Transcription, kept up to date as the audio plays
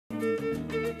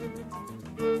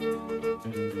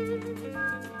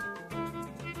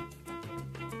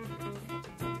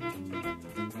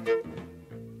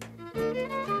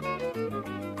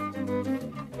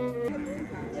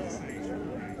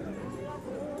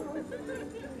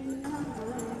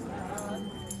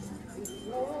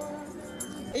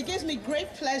It gives me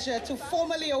great pleasure to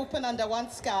formally open Under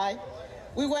One Sky.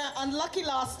 We were unlucky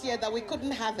last year that we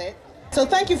couldn't have it. So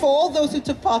thank you for all those who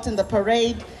took part in the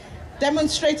parade,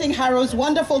 demonstrating Harrow's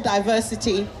wonderful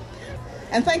diversity.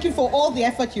 And thank you for all the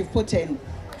effort you've put in.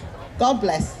 God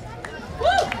bless.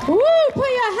 Woo! Put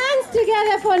your hands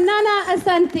together for Nana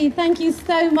Asante. Thank you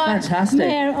so much, Fantastic.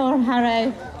 Mayor of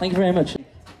Harrow. Thank you very much.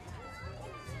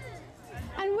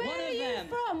 And where are you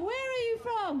from? Where are you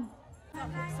from?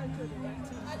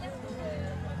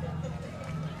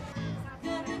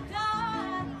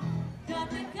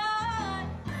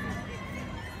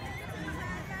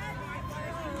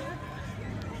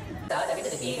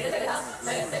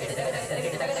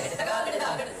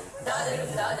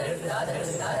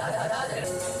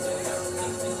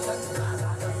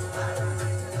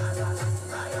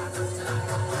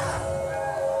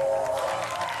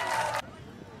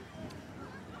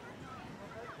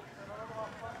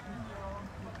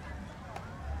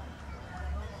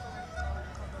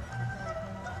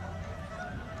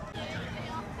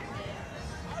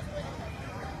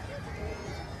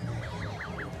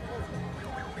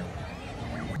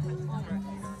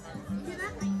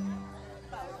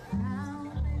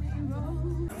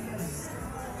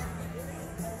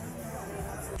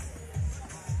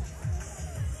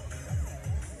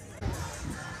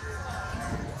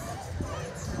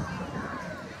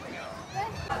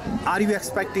 Are you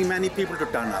expecting many people to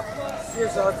turn up?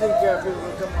 Yes, I think people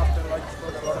will come after lunch,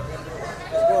 but a lot of people.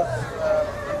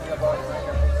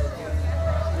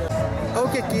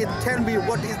 Okay, Keith, tell me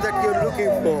what is that you're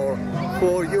looking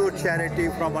for your charity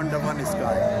from Under One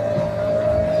Sky?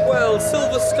 Well,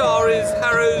 Silver Star is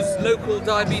Harrow's local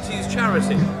diabetes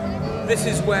charity. This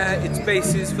is where its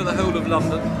base is for the whole of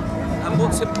London. And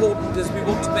what's important is we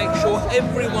want to make sure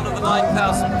every one of the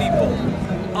 9,000 people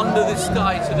under this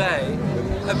sky today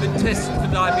have been tested for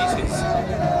diabetes.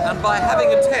 And by having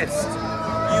a test,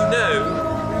 you know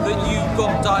that you've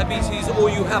got diabetes or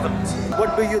you haven't.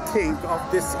 What do you think of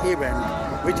this event,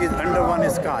 which is Under One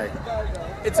Sky?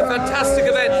 It's a fantastic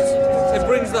event. It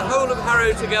brings the whole of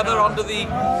Harrow together under the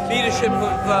leadership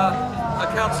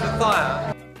of Councillor Thaya.